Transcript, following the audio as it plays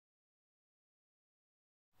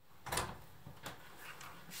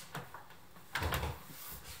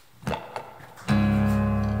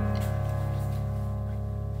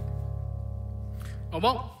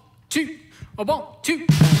1, 2, 1, 2.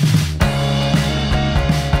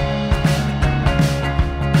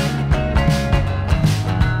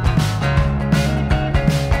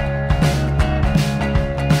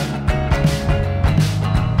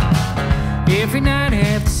 Every night I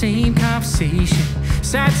have the same conversation.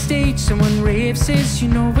 Side stage, someone raves, says you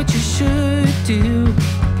know what you should do.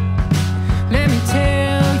 Let me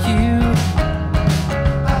tell you,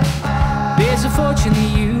 there's a fortune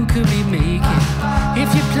that you could be making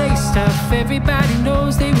if you play stuff everybody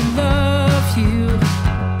knows. They will love you,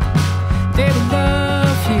 they will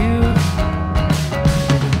love you.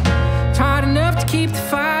 It's hard enough to keep the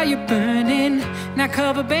fire burning. Now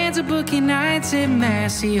cover bands are booking nights at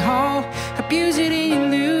Massey Hall. Abuse it and you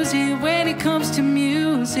lose it when it comes to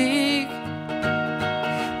music.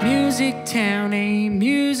 Music Town ain't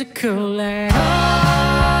musical at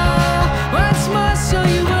all. What's more, so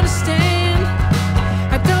you understand,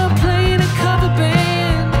 I don't play in a cover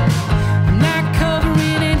band. I'm not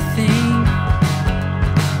covering anything.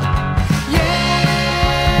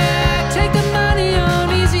 Yeah, take the money on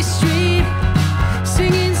Easy Street,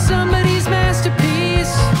 singing somebody's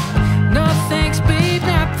masterpiece. No thanks, babe,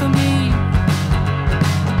 not for me.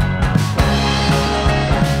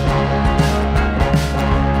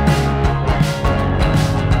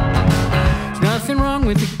 Nothing wrong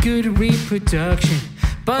with a good reproduction,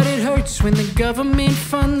 but it hurts when the government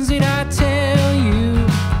funds it. I tell you,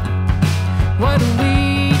 what do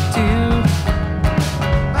we do?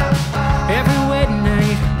 Every wedding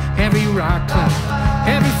night, every rock club,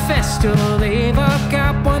 every festival, they've all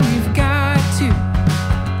got one. You've got to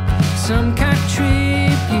some kind of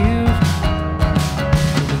tribute.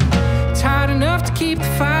 It's hard enough to keep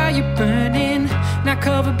the fire burning. Now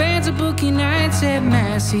cover bands are booking nights at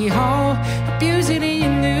Massey Hall. Abuse it and you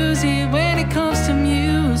lose it when it comes to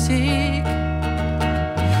music.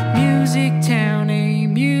 Music Town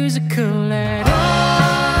ain't musical at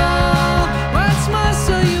all. What's more,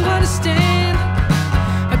 so you understand,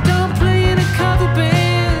 I don't play in a cover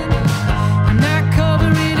band. I'm not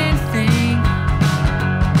covering anything.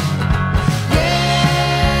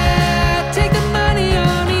 Yeah, take the money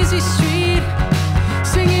on Easy Street,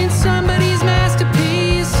 singing somebody's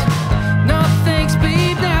masterpiece. No thanks,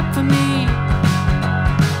 babe, not for me.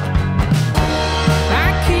 I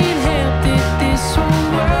can't help it, this whole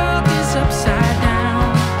world is upside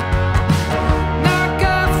down. Knock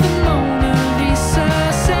off the Mona Lisa,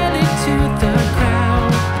 sell it to the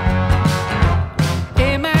crowd.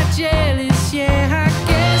 Am I jealous? Yeah, I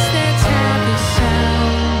guess that's how this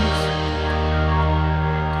sounds.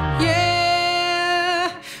 Yeah,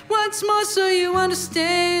 once more, so you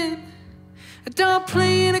understand, I don't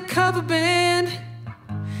play in a cover band.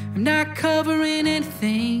 I'm not covering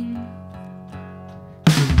anything.